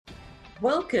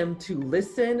Welcome to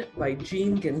Listen by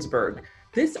Gene Ginsberg.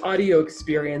 This audio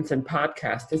experience and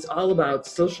podcast is all about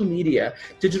social media,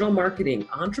 digital marketing,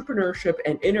 entrepreneurship,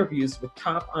 and interviews with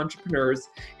top entrepreneurs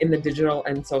in the digital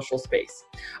and social space.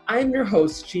 I'm your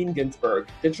host, Gene Ginsberg,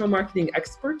 digital marketing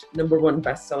expert, #1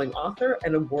 best-selling author,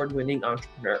 and award-winning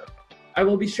entrepreneur. I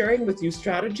will be sharing with you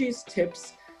strategies,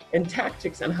 tips, and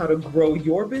tactics on how to grow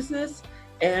your business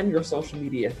and your social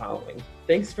media following.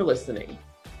 Thanks for listening.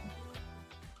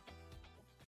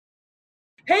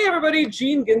 Hey everybody,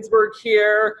 Gene Ginsberg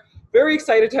here. Very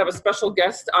excited to have a special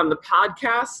guest on the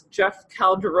podcast, Jeff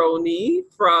Calderoni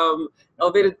from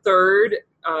Elevated Third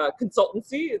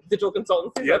Consultancy, digital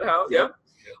consultancy. Yep. Is that how? Yep.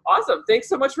 Awesome. Thanks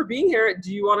so much for being here.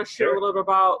 Do you want to share a little bit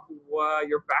about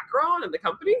your background and the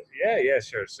company? Yeah,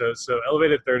 sure. So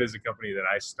Elevated Third is a company that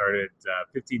I started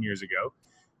 15 years ago.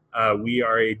 We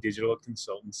are a digital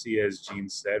consultancy, as Gene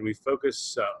said. We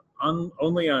focus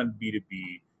only on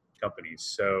B2B companies.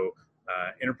 So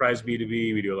enterprise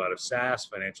B2B, we do a lot of SaaS,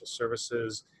 financial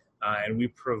services, and we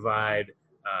provide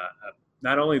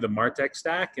not only the MarTech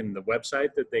stack and the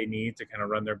website that they need to kind of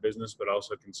run their business, but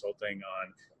also consulting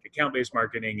on account-based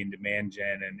marketing and demand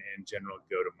gen and general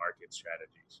go-to-market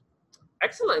strategies.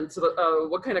 Excellent. So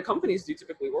what kind of companies do you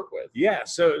typically work with? Yeah,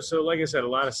 so like I said, a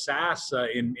lot of SaaS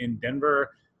in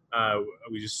Denver.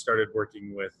 We just started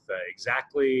working with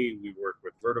Exactly. We work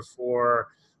with Vertafore.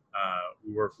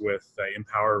 We work with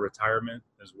Empower Retirement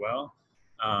as well.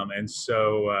 And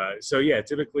so yeah,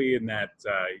 typically in that,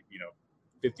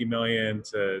 $50 million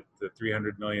to the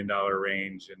 $300 million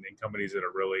range, and in companies that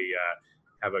are really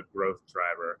have a growth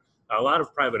driver. A lot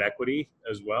of private equity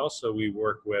as well. So we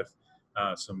work with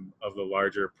some of the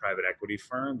larger private equity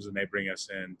firms, and they bring us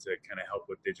in to kind of help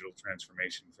with digital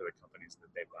transformation for the companies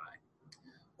that they buy.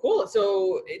 Cool.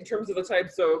 So in terms of the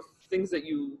types of things that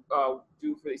you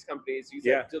do for these companies, you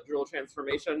said digital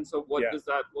transformation. So what does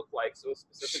that look like so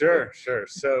specifically? Sure.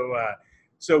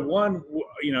 So one,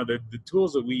 the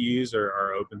tools that we use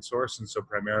are open source. And so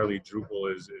primarily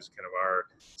Drupal is kind of our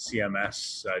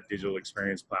CMS, digital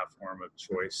experience platform of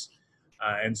choice.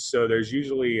 And so there's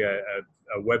usually a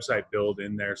website build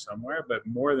in there somewhere, but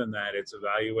more than that, it's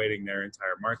evaluating their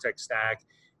entire MarTech stack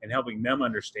and helping them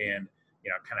understand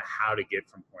kind of how to get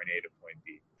from point A to point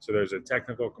B. So there's a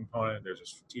technical component, there's a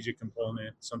strategic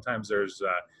component. Sometimes there's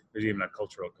even a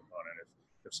cultural component.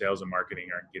 If sales and marketing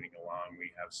aren't getting along,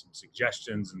 we have some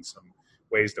suggestions and some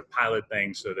ways to pilot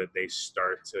things so that they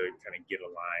start to kind of get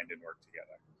aligned and work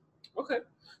together. Okay.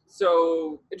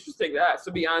 So interesting that.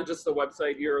 So beyond just the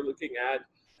website, you're looking at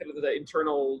kind of the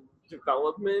internal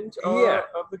development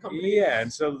of the company? Yeah,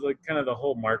 and so kind of the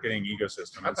whole marketing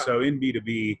ecosystem. Okay. And so in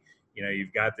B2B,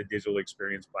 you've got the digital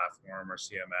experience platform or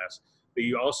CMS, but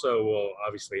you also will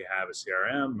obviously have a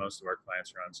CRM. Most of our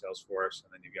clients are on Salesforce,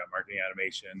 and then you've got marketing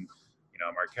automation,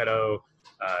 Marketo,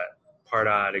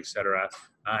 Pardot, et cetera.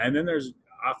 And then there's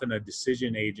often a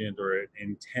decision agent or an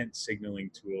intent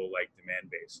signaling tool like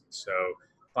Demandbase. So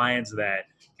clients that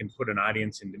can put an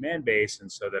audience in Demandbase,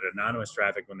 and so that anonymous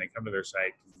traffic, when they come to their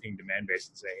site, can ping Demandbase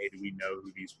and say, hey, do we know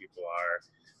who these people are?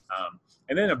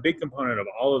 And then a big component of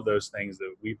all of those things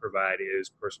that we provide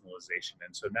is personalization.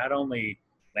 And so not only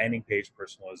landing page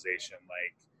personalization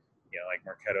like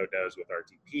Marketo does with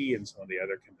RTP and some of the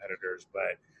other competitors,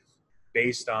 but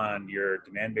based on your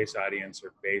demand-based audience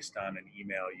or based on an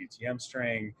email UTM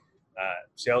string,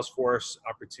 Salesforce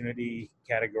opportunity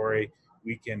category,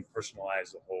 we can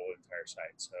personalize the whole entire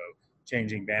site. So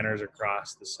changing banners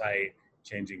across the site,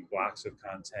 changing blocks of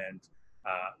content,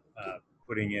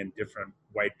 putting in different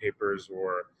white papers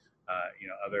or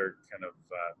other kind of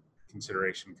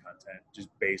consideration content just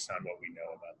based on what we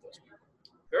know about those people.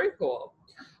 Very cool.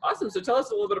 Awesome. So tell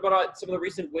us a little bit about some of the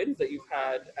recent wins that you've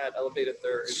had at Elevated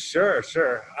Third. Sure.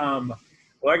 Well,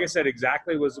 like I said,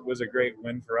 Exactly was a great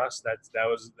win for us. That's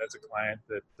a client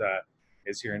that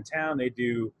is here in town. They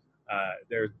do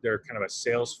they're kind of a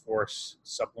Salesforce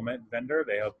supplement vendor.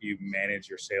 They help you manage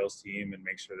your sales team and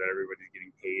make sure that everybody's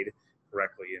getting paid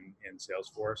correctly in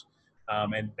Salesforce.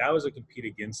 And that was a compete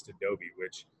against Adobe,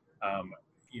 which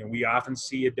we often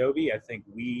see Adobe. I think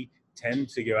we tend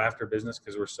to go after business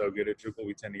because we're so good at Drupal.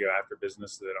 We tend to go after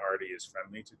business that already is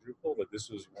friendly to Drupal, but this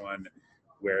was one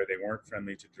where they weren't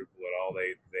friendly to Drupal at all.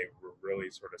 They were really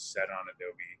sort of set on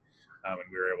Adobe, and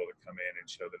we were able to come in and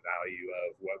show the value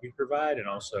of what we provide and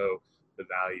also the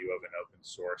value of an open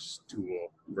source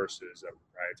tool versus a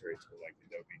proprietary tool like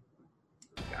Adobe.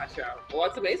 Gotcha. Well,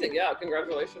 that's amazing. Yeah,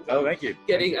 congratulations. Oh, thank you.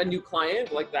 Getting a new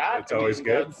client like that. It's always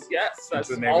good. That's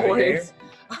the name always.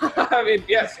 I mean,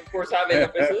 yes, of course, having a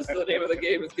business, the name of the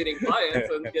game is getting clients,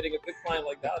 and getting a good client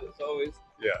like that is always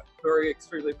very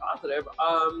extremely positive.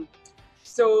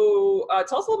 So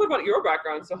tell us a little bit about your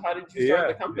background. So how did you start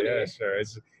the company? Yeah, sure.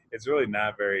 It's really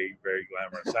not very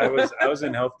glamorous. I was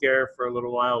in healthcare for a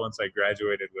little while once I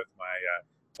graduated with my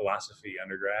philosophy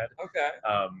undergrad. Okay.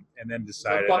 And then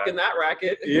decided so bucking that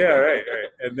racket. Yeah, right.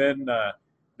 And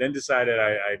then decided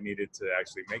I needed to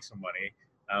actually make some money.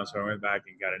 So I went back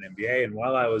and got an MBA. And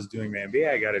while I was doing my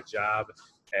MBA, I got a job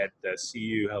at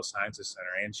CU Health Sciences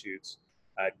Center, Anschutz,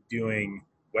 doing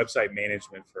website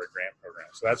management for a grant program.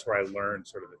 So that's where I learned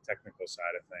sort of the technical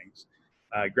side of things.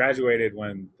 I graduated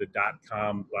when the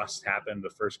 .com bust happened.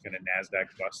 The first kind of NASDAQ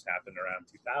bust happened around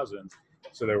 2000.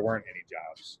 So there weren't any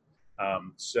jobs.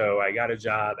 So I got a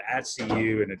job at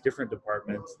CU in a different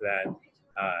department that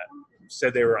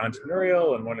said they were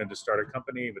entrepreneurial and wanted to start a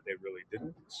company, but they really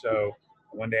didn't. So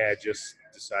one day I just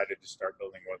decided to start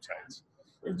building websites.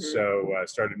 Mm-hmm. So I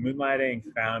started moonlighting,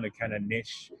 found a kind of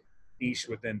niche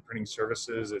within printing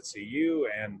services at CU,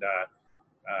 and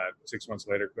 6 months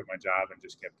later quit my job and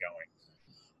just kept going.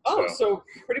 Oh, so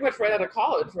pretty much right out of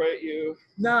college, right?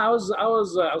 No, I was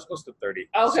close to 30.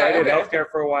 Okay, so I did healthcare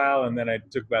for a while, and then I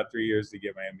took about 3 years to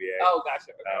get my MBA. Oh,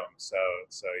 gotcha. Okay. So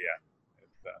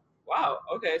yeah. Wow.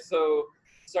 Okay, so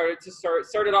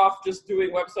started off just doing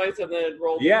websites, and then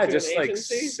rolled into just an like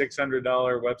agency? $600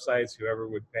 websites, whoever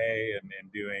would pay,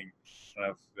 and doing.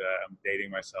 I'm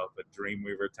dating myself, but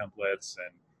Dreamweaver templates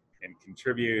and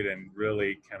Contribute and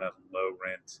really kind of low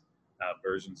rent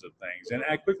versions of things. And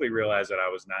I quickly realized that I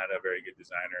was not a very good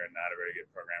designer and not a very good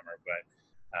programmer, but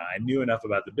I knew enough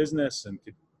about the business and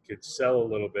could sell a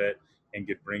little bit and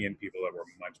could bring in people that were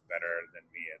much better than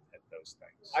me at those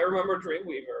things. I remember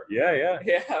Dreamweaver. Yeah.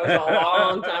 Yeah, it was a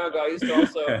long time ago. I used to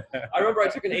also, I remember I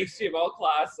took an HTML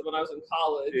class when I was in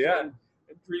college. Yeah. And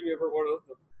Dreamweaver, one of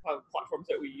the platforms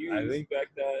that we used back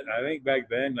then. I think back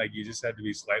then, like, you just had to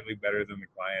be slightly better than the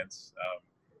clients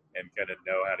and kind of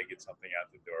know how to get something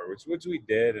out the door, which we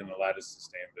did and allowed us to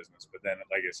stay in business. But then,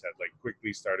 like I said, like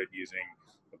quickly started using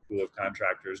a pool of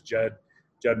contractors. Judd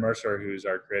Mercer, who's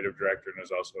our creative director and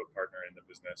is also a partner in the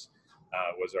business,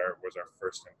 was our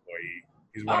first employee.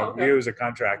 He was a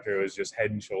contractor who was just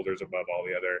head and shoulders above all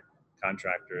the other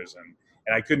contractors, and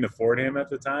I couldn't afford him at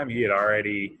the time. He had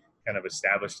already kind of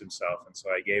established himself, and so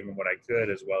I gave him what I could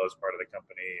as well as part of the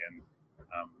company, and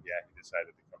he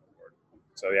decided to come aboard.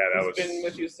 So He's been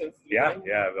with you since the beginning?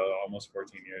 Almost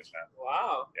 14 years now.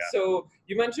 Wow. Yeah. So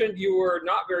you mentioned you were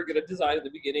not very good at design at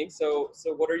the beginning. So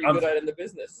what are you good at in the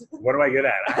business? What am I good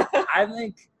at? I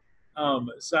think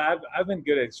so I've been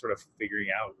good at sort of figuring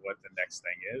out what the next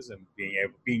thing is and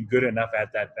being good enough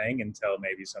at that thing until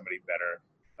maybe somebody better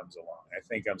comes along. I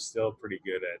think I'm still pretty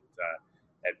good at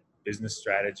business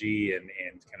strategy and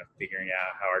kind of figuring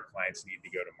out how our clients need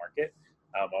to go to market.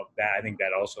 I think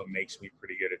that also makes me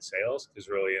pretty good at sales, because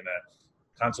really in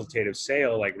a consultative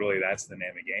sale, like really that's the name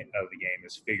of the game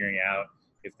is figuring out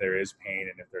if there is pain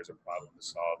and if there's a problem to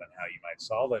solve and how you might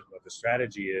solve it. What the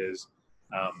strategy is,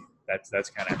 that's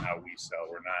kind of how we sell.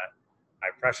 We're not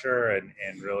high pressure and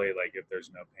really like if there's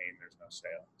no pain, there's no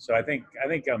sale. So I think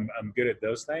I'm good at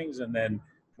those things. And then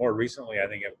more recently, I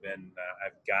think I've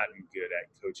gotten good at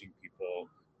coaching people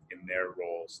in their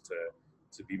roles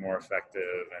to be more effective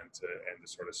and to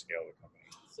sort of scale the company.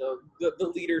 So the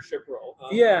leadership role. Huh?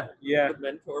 Yeah. The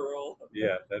mentor role.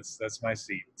 Yeah, that's my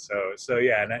seat. So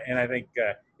yeah, and I think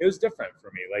it was different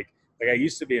for me. Like I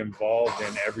used to be involved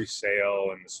in every sale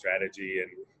and the strategy,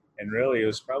 and really it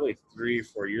was probably 3 or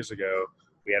 4 years ago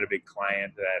we had a big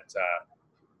client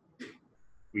that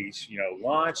we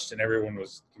launched and everyone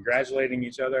was congratulating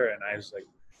each other, and I was like,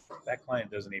 that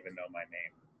client doesn't even know my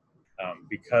name,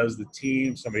 because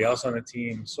somebody else on the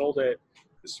team sold it.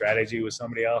 The strategy was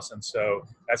somebody else, and so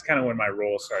that's kind of when my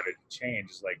role started to change.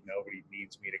 It's like nobody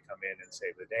needs me to come in and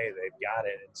save the day; they've got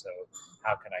it, and so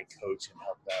how can I coach and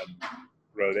help them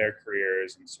grow their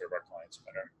careers and serve our clients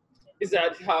better? Is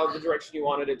that how the direction you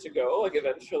wanted it to go? Like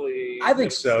eventually? I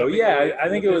think so. Yeah, I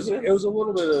think it was a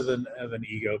little bit of an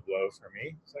ego blow for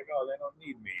me. It's like, oh, they don't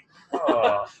need me.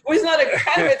 Oh. Well, it's not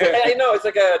I know it's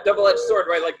like a double-edged sword,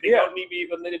 right? Like they don't need me,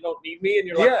 but they don't need me, and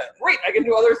you're like, great, I can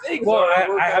do other things. Well,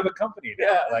 I have a company now.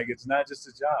 Yeah. Like it's not just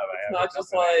a job. It's not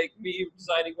just like me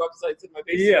designing websites in my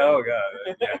basement. Yeah. Oh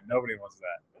god. Yeah. Nobody wants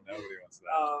that.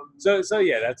 So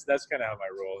yeah, that's kind of how my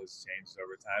role has changed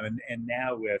over time, and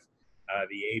now with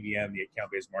the ABM, the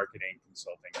account-based marketing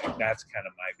consulting, like that's kind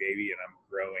of my baby, and I'm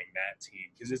growing that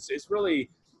team because it's really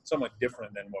somewhat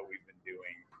different than what we've been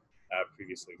doing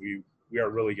previously. We are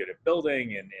really good at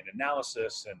building and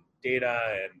analysis and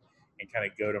data and kind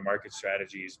of go-to-market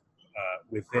strategies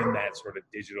within that sort of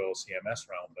digital CMS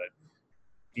realm, but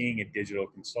being a digital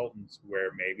consultant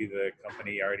where maybe the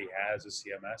company already has a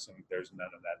CMS and there's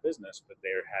none of that business, but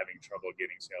they're having trouble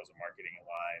getting sales and marketing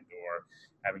aligned or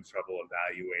having trouble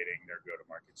evaluating their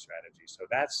go-to-market strategy. So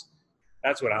that's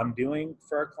what I'm doing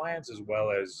for our clients, as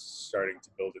well as starting to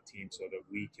build a team so that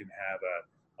we can have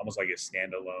almost like a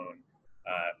standalone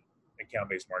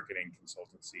account-based marketing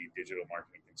consultancy, digital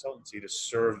marketing consultancy to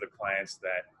serve the clients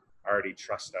that already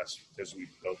trust us because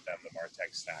we've built them the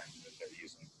MarTech stack that they're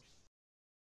using.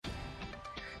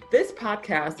 This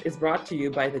podcast is brought to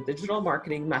you by the Digital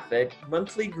Marketing Method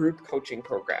monthly group coaching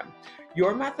program,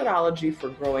 your methodology for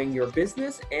growing your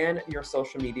business and your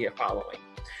social media following.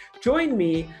 Join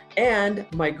me and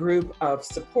my group of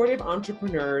supportive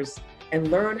entrepreneurs and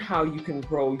learn how you can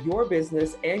grow your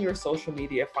business and your social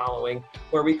media following,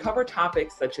 where we cover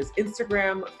topics such as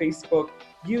Instagram, Facebook,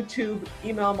 YouTube,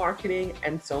 email marketing,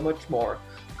 and so much more.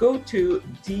 Go to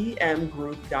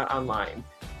dmgroup.online,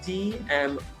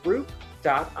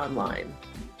 dmgroup.online.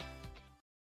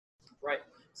 Right.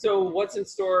 So what's in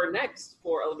store next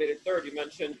for Elevated Third? You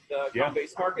mentioned the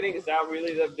account-based marketing. Is that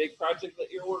really the big project that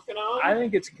you're working on? I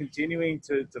think it's continuing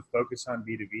to focus on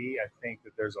B2B. I think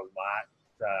that there's a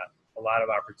lot of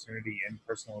opportunity in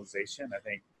personalization. I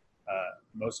think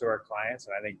most of our clients,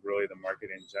 and I think really the market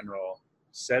in general,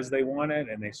 says they want it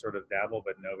and they sort of dabble,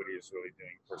 but nobody is really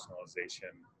doing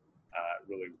personalization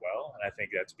really well. And I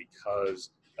think that's because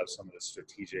of some of the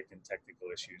strategic and technical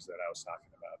issues that I was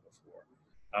talking about before.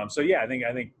 So yeah, I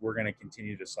think we're going to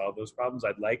continue to solve those problems.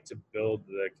 I'd like to build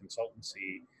the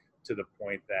consultancy to the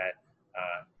point that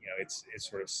it's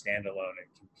sort of standalone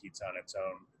and competes on its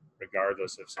own,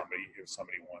 regardless if somebody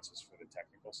wants us for the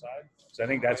technical side. So I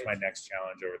think that's my next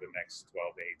challenge over the next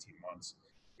 12 to 18 months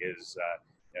is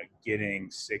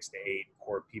getting 6 to 8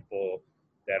 core people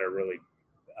that are really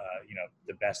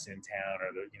the best in town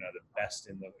or the best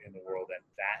in the world at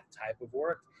that type of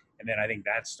work. And then I think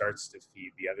that starts to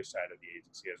feed the other side of the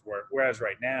agency as work. Whereas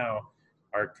right now,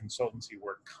 our consultancy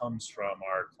work comes from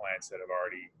our clients that have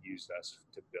already used us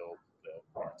to build the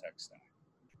MarTech stack.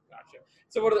 Gotcha.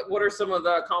 So what are some of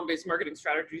the account-based marketing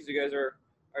strategies you guys are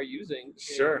using?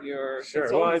 Sure.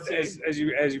 Well, as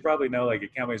you probably know, like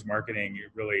account-based marketing,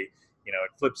 it really,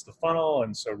 it flips the funnel.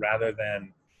 And so rather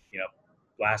than,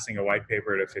 blasting a white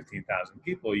paper to 15,000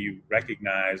 people, you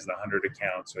recognize the 100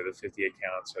 accounts or the 50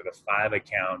 accounts or the 5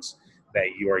 accounts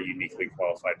that you are uniquely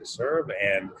qualified to serve,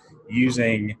 and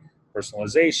using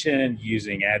personalization,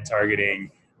 using ad targeting,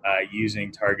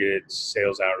 using targeted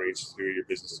sales outreach through your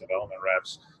business development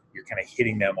reps, you're kind of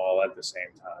hitting them all at the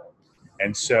same time.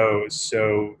 And so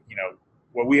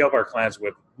what we help our clients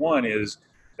with, one, is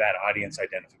that audience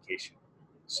identification.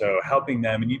 So helping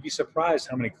them, and you'd be surprised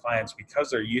how many clients, because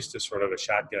they're used to sort of a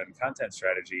shotgun content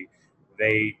strategy,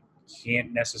 they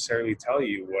can't necessarily tell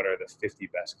you what are the 50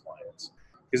 best clients.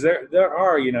 Because there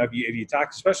are, if you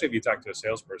talk, especially if you talk to a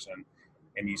salesperson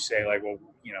and you say like, well,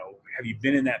 have you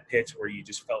been in that pitch where you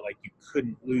just felt like you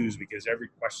couldn't lose because every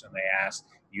question they asked,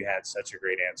 you had such a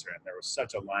great answer and there was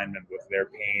such alignment with their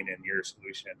pain and your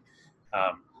solution.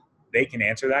 They can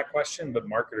answer that question, but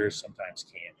marketers sometimes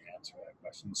can't answer that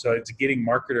question. So it's getting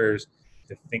marketers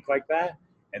to think like that,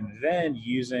 and then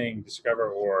using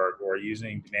Discover.org or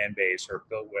using Demandbase or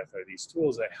BuiltWith are these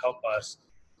tools that help us,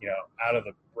 out of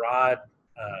the broad,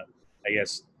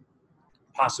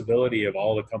 possibility of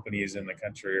all the companies in the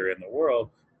country or in the world,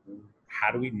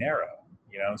 how do we narrow?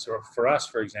 So for us,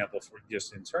 for example, for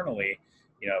just internally,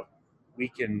 we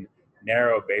can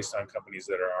narrow based on companies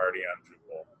that are already on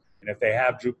Drupal. And if they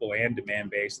have Drupal and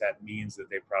Demandbase, that means that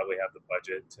they probably have the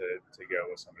budget to go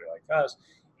with somebody like us.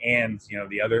 And,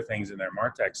 the other things in their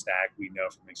MarTech stack, we know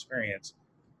from experience,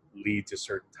 lead to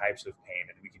certain types of pain.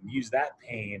 And we can use that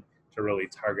pain to really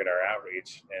target our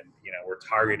outreach. And, we're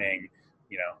targeting,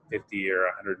 50 or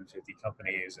 150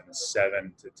 companies and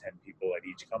 7 to 10 people at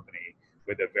each company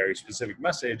with a very specific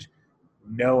message,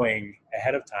 knowing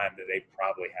ahead of time that they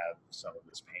probably have some of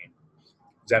this pain.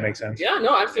 Does that make sense? Yeah,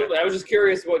 no, absolutely. I was just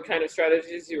curious what kind of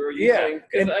strategies you were using.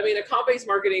 Because, account-based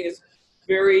marketing is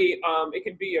very, it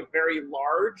can be a very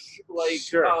large,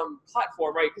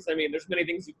 platform, right? Because, there's many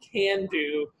things you can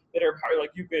do that are probably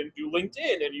you can do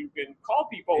LinkedIn and you can call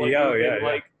people.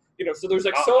 So there's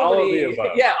so many. Of the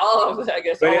above. Yeah, all of the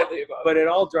above. But it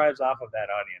all drives off of that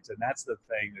audience. And that's the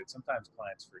thing that sometimes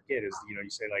clients forget is, you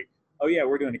say oh yeah,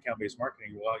 we're doing account-based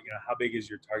marketing. Well, how big is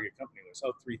your target company list?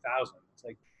 Oh, 3,000. It's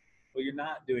like, well, you're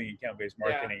not doing account-based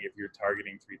marketing if you're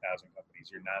targeting 3,000 companies.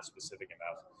 You're not specific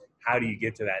enough. How do you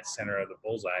get to that center of the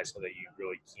bullseye so that you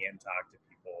really can talk to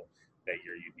people that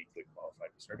you're uniquely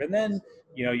qualified to serve? And then,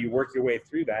 you work your way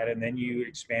through that, and then you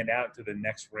expand out to the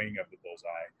next ring of the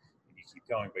bullseye, and you keep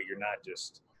going. But you're not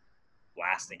just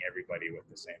blasting everybody with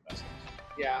the same message.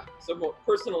 Yeah. So more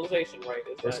personalization, right?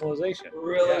 Is Personalization.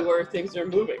 Really where things are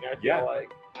moving, I feel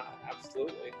like.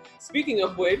 Absolutely. Speaking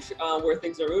of which, where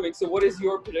things are moving, so what is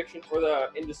your prediction for the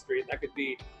industry? That could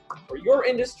be for your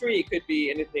industry, it could be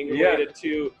anything related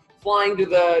to flying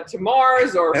to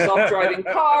Mars or self-driving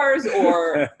cars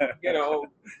or,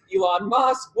 Elon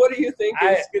Musk. What do you think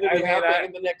is going to be happening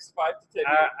in the next 5 to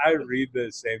 10 years? I read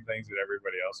the same things that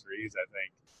everybody else reads. I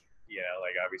think,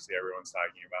 like obviously everyone's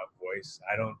talking about voice.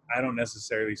 I don't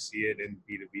necessarily see it in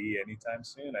B2B anytime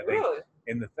soon. I think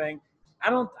in the thing, I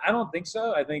don't think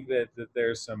so. I think that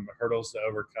there's some hurdles to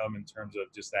overcome in terms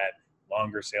of just that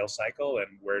longer sales cycle and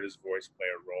where does voice play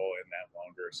a role in that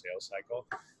longer sales cycle.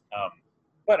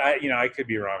 But I could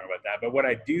be wrong about that. But what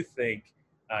I do think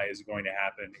is going to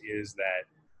happen is that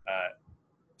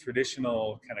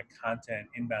traditional kind of content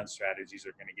inbound strategies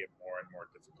are going to get more and more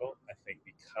difficult. I think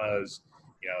because,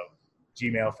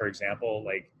 Gmail, for example,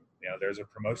 there's a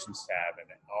promotions tab and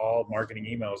all marketing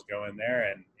emails go in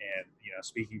there. And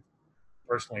speaking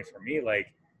personally for me,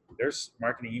 there's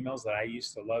marketing emails that I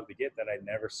used to love to get that I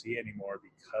never see anymore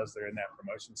because they're in that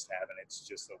promotions tab and it's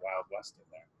just the Wild West in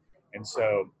there. And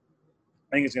so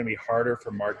I think it's going to be harder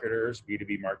for marketers,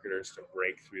 B2B marketers, to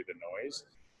break through the noise.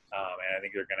 And I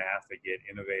think they're going to have to get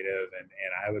innovative and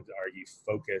I would argue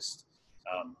focused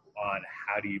on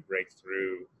how do you break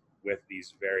through with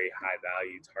these very high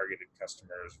value targeted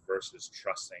customers versus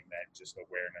trusting that just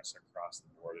awareness across the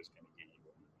board is going to get you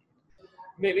what you need.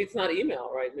 Maybe it's not email,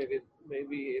 right? Maybe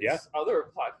it's other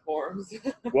platforms.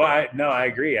 Well, I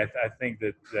agree. I think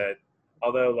that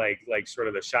although like sort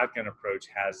of the shotgun approach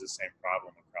has the same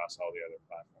problem across all the other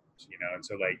platforms, and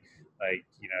so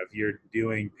if you're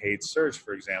doing paid search,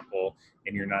 for example,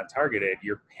 and you're not targeted,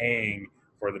 you're paying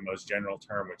for the most general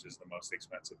term, which is the most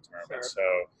expensive term. Sure. And so,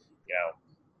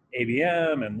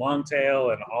 ABM and long tail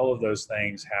and all of those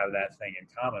things have that thing in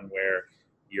common where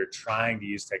you're trying to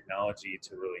use technology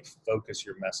to really focus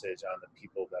your message on the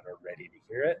people that are ready to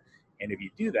hear it. And if you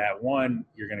do that, one,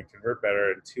 you're going to convert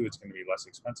better, and two, it's going to be less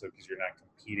expensive because you're not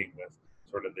competing with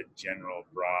sort of the general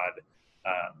broad,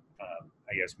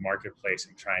 marketplace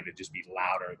and trying to just be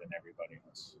louder than everybody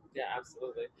else. Yeah,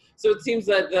 absolutely. So it seems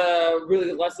that the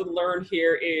really lesson learned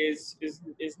here is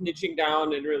niching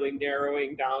down and really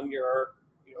narrowing down your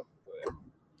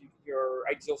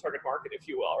ideal target market, if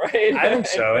you will, right? I think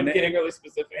so, and getting really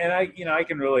specific. And I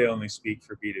can really only speak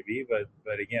for B2B,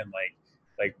 but again,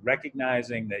 like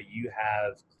recognizing that you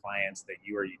have clients that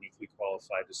you are uniquely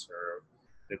qualified to serve,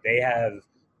 that they have,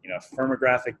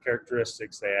 firmographic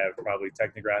characteristics, they have probably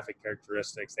technographic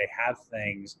characteristics, they have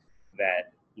things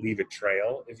that leave a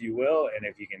trail, if you will, and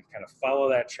if you can kind of follow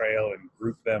that trail and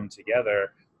group them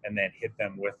together and then hit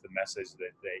them with the message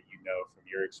that from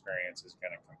your experience is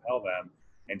going to compel them,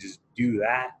 and just do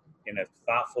that in a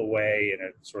thoughtful way, in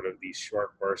a sort of these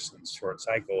short bursts and short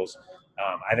cycles,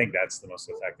 I think that's the most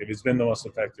effective. It's been the most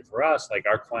effective for us. Like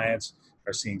our clients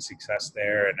are seeing success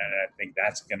there, and I think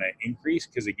that's going to increase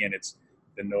because again,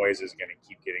 the noise is going to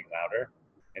keep getting louder,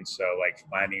 and so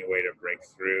finding a way to break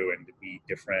through and to be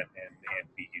different and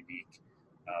be unique,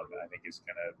 I think is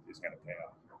gonna pay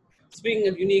off. Speaking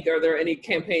of unique, are there any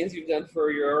campaigns you've done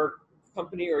for your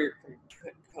company or your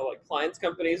clients'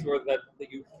 companies where that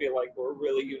you feel like were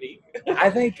really unique? I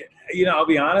think, I'll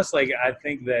be honest, I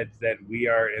think that we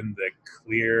are in the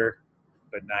clear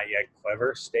but not yet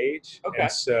clever stage. Okay.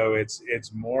 And so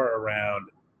it's more around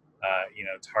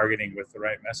targeting with the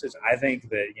right message. I think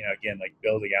that, again,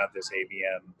 building out this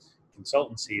ABM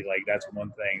consultancy, that's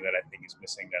one thing that I think is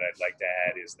missing that I'd like to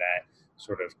add is that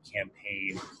sort of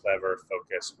campaign clever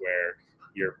focus where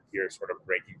you're sort of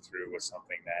breaking through with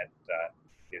something that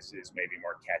is maybe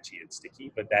more catchy and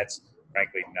sticky, but that's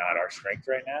frankly not our strength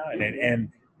right now. And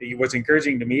what's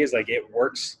encouraging to me is it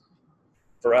works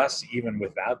for us even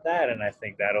without that. And I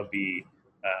think that'll be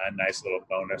a nice little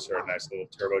bonus or a nice little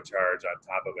turbocharge on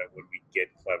top of it when we get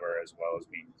clever as well as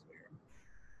being clear.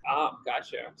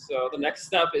 Gotcha. So the next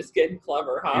step is getting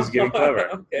clever, huh? Is getting clever.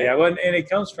 Okay. Yeah. Well, and it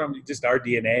comes from just our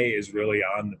DNA is really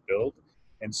on the build.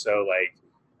 And so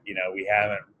we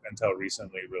haven't until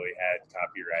recently really had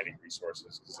copywriting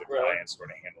resources because the clients sort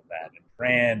of handled that, and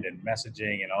brand and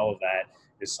messaging and all of that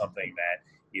is something that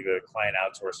either the client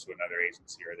outsourced to another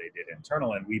agency or they did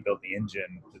internal, and we built the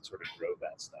engine that sort of drove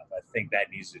that stuff. I think that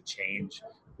needs to change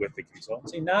with the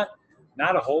consultancy. Not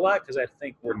a whole lot, because I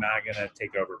think we're not going to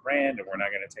take over brand and we're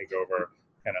not going to take over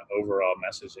kind of overall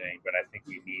messaging, but I think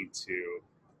we need to,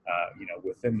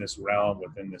 within this realm,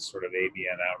 within this sort of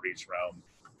ABM outreach realm,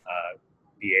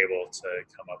 be able to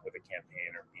come up with a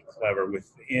campaign or be clever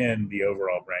within the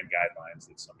overall brand guidelines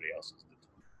that somebody else has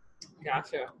determined.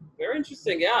 Gotcha. Very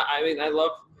interesting. Yeah, I mean, I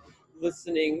love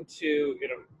listening to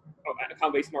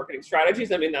account-based marketing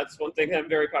strategies. I mean, that's one thing that I'm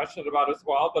very passionate about as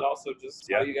well. But also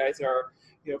just how you guys are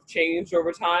changed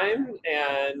over time.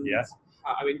 And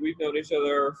I mean, we've known each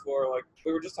other for, like,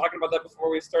 we were just talking about that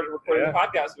before we started recording the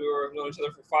podcast. We were known each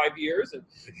other for 5 years, and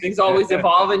things always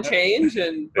evolve and change,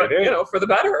 but for the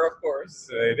better, of course.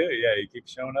 They do. Yeah, you keep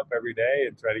showing up every day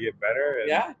and try to get better.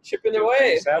 And chipping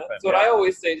away. That's what I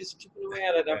always say, just chipping away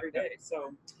at it every day.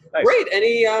 So nice. Great.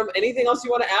 Anything else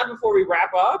you want to add before we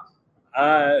wrap up?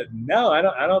 No, I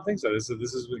don't think so. This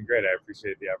has been great. I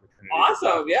appreciate the opportunity.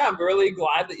 Awesome. Yeah, I'm really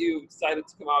glad that you decided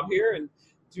to come out here and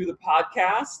do the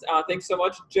podcast. Thanks so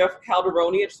much, Jeff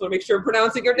Calderoni. I just want to make sure I'm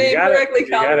pronouncing your name correctly.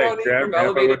 Calderoni from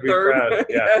Elevated Third.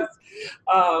 Yes.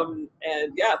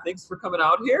 And thanks for coming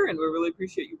out here, and we really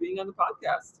appreciate you being on the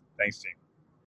podcast. Thanks, Gene.